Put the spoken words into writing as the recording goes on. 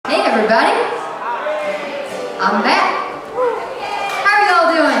everybody. I'm back. How are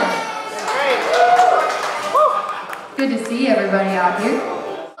y'all doing? Good to see everybody out here.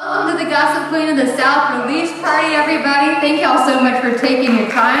 Welcome to the Gossip Queen of the South release party, everybody. Thank y'all so much for taking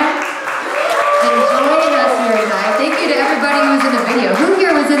your time and joining us here tonight. Thank you to everybody who was in the video. Who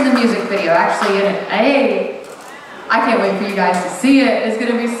here was in the music video, actually in it? Hey. I can't wait for you guys to see it. It's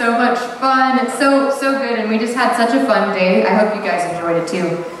gonna be so much fun. It's so good, and we just had such a fun day. I hope you guys enjoyed it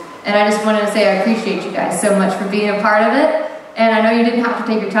too. And I just wanted to say I appreciate you guys so much for being a part of it. And I know you didn't have to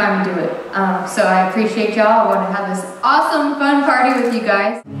take your time to do it. So I appreciate y'all. I want to have this awesome, fun party with you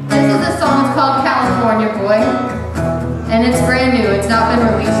guys. This is a song, it's called California Boy. And it's brand new, it's not been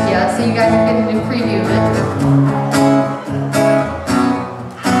released yet.